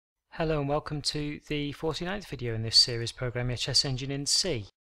Hello and welcome to the 49th video in this series, Program Your Chess Engine in C.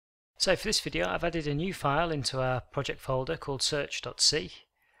 So for this video I've added a new file into our project folder called search.c.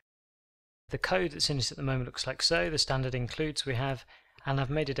 The code that's in it at the moment looks like so. The standard includes we have, and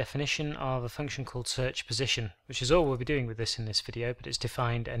I've made a definition of a function called search position, which is all we'll be doing with this in this video, but it's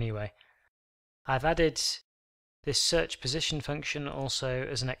defined anyway. I've added this search position function also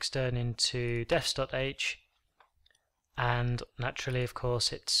as an extern into defs.h, and naturally, of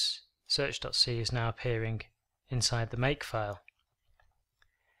course, it's search.c is now appearing inside the make file.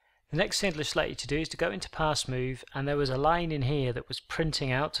 The next thing I'd just like you to do is to go into parse move, and there was a line in here that was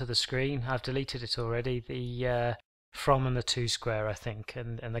printing out to the screen. I've deleted it already, the from and the to square, I think,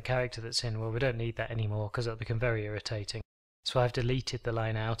 and the character that's in, well, we don't need that anymore because it'll become very irritating. So I've deleted the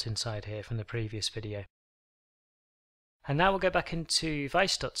line out inside here from the previous video. And now we'll go back into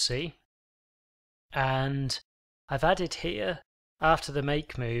vice.c, and I've added here, after the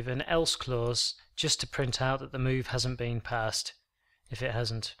make move, an else clause just to print out that the move hasn't been passed, if it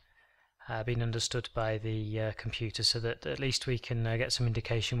hasn't been understood by the computer, so that at least we can get some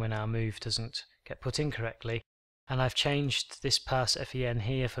indication when our move doesn't get put in correctly. And I've changed this pass fen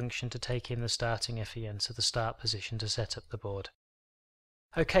here function to take in the starting fen, so the start position to set up the board.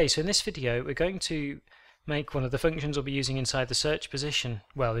 Okay, so in this video we're going to make one of the functions we'll be using inside the search position,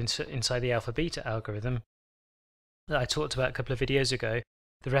 well, inside the alpha beta algorithm that I talked about a couple of videos ago,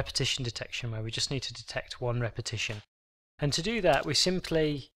 the repetition detection, where we just need to detect one repetition. And to do that we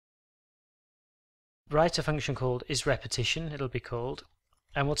simply write a function called isRepetition, it'll be called,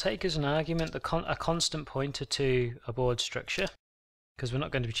 and we'll take as an argument a constant pointer to a board structure, because we're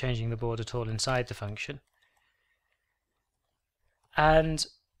not going to be changing the board at all inside the function. And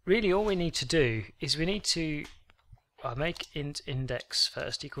really all we need to do is we need to make int index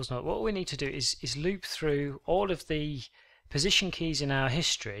first equals naught. What we need to do is loop through all of the position keys in our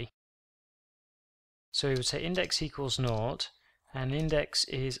history. So we would say index equals naught, and index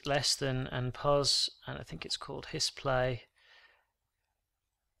is less than and pos, and I think it's called hisplay.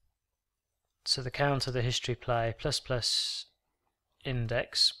 So the count of the history play plus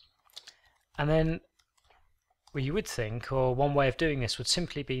index. And then well, you would think, or one way of doing this would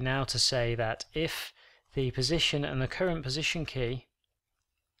simply be now to say that if the position and the current position key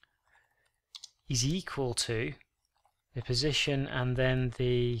is equal to the position and then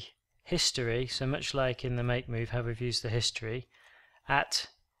the history, so much like in the make move how we've used the history, at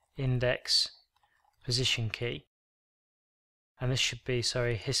index position key, and this should be,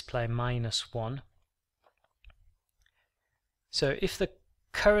 sorry, hisplay -1. So if the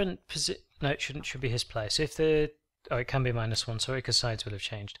current position, no, it should be hisplay, so if the, oh, it can be -1, sorry, because sides will have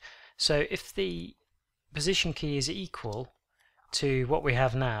changed. So if the position key is equal to what we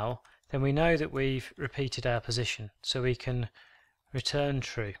have now, then we know that we've repeated our position, so we can return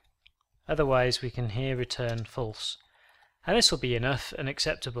true. Otherwise we can here return false. And this will be enough and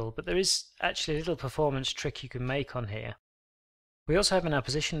acceptable, but there is actually a little performance trick you can make on here. We also have in our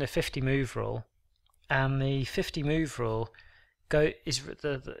position the 50 move rule, and the 50 move rule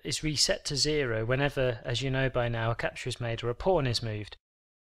is reset to 0 whenever, as you know by now, a capture is made or a pawn is moved.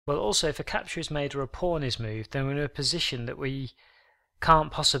 Well, also, if a capture is made or a pawn is moved, then we're in a position that we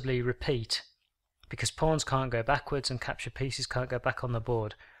can't possibly repeat, because pawns can't go backwards and capture pieces can't go back on the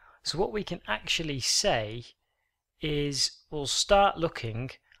board. So what we can actually say is we'll start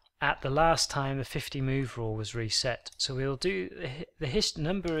looking at the last time the 50 move rule was reset. So we'll do the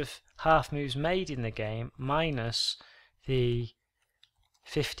number of half moves made in the game minus the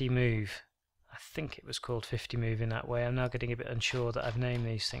 50 move. I think it was called 50 move in that way. I'm now getting a bit unsure that I've named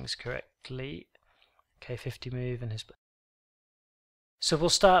these things correctly. Okay, 50 move and his. So we'll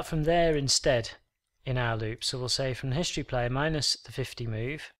start from there instead in our loop. So we'll say from the history play minus the 50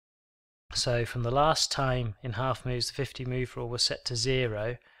 move. So from the last time in half moves the 50 move rule was set to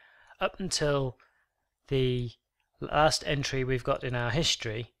 0 up until the last entry we've got in our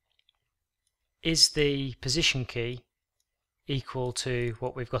history is the position key equal to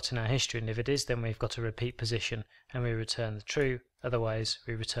what we've got in our history, and if it is, then we've got a repeat position and we return the true, otherwise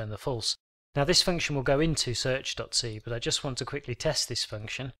we return the false. Now this function will go into search.c, but I just want to quickly test this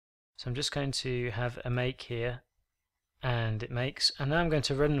function, so I'm just going to have a make here, and it makes, and now I'm going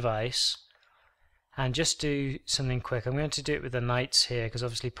to run vice and just do something quick. I'm going to do it with the knights here because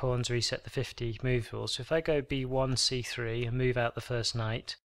obviously pawns reset the 50 move rule. So if I go b1 c3 and move out the first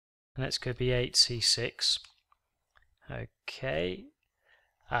knight, and let's go b8 c6. Okay,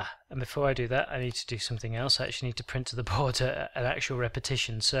 and before I do that I need to do something else. I actually need to print to the board an actual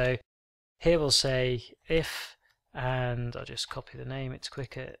repetition. So here we'll say if, and I'll just copy the name, it's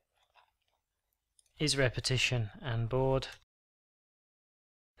quicker, isRepetition and board.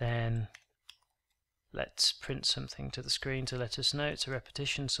 then let's print something to the screen to let us know it's a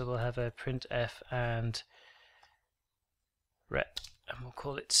repetition. So we'll have a printf and rep, and we'll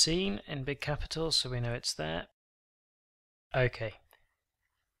call it scene in big capitals so we know it's there. Okay.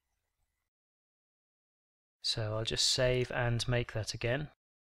 So I'll just save and make that again.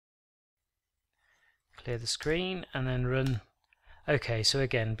 Clear the screen and then run. Okay, so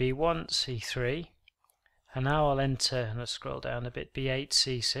again B1, C3, and now I'll enter, and let's scroll down a bit, B8,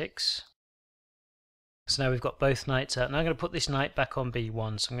 C6. So now we've got both knights out. Now I'm going to put this knight back on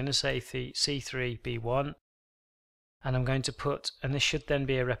B1, so I'm going to say C3, B1, and I'm going to put, and this should then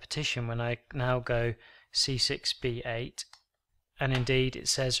be a repetition when I now go C6, B8, and indeed it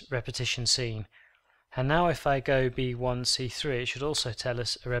says repetition scene. And now if I go B1, C3, it should also tell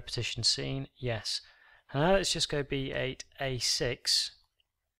us a repetition scene, yes. And now let's just go B8, A6,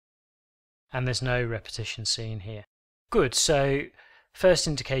 and there's no repetition scene here. Good, so first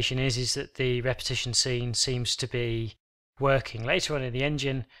indication is that the repetition scene seems to be working. Later on in the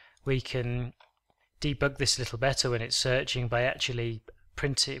engine we can debug this a little better when it's searching by actually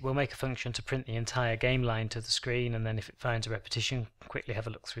we'll make a function to print the entire game line to the screen, and then if it finds a repetition, quickly have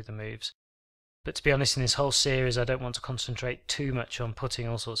a look through the moves. But to be honest, in this whole series I don't want to concentrate too much on putting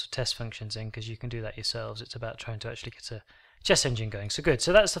all sorts of test functions in, because you can do that yourselves. It's about trying to actually get a chess engine going. So good,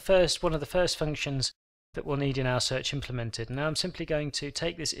 so that's one of the first functions that we'll need in our search implemented. Now I'm simply going to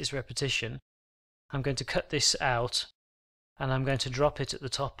take this isRepetition, I'm going to cut this out, and I'm going to drop it at the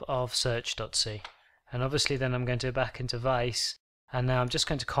top of search.c. And obviously then I'm going to go back into Vice, and now I'm just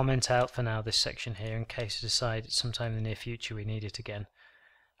going to comment out for now this section here in case I decide sometime in the near future we need it again.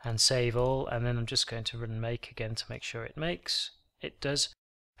 And save all, and then I'm just going to run make again to make sure it makes. It does.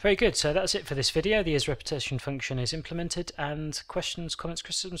 Very good, so that's it for this video. The isRepetition function is implemented, and questions, comments,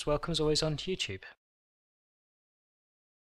 criticisms, welcome as always on YouTube.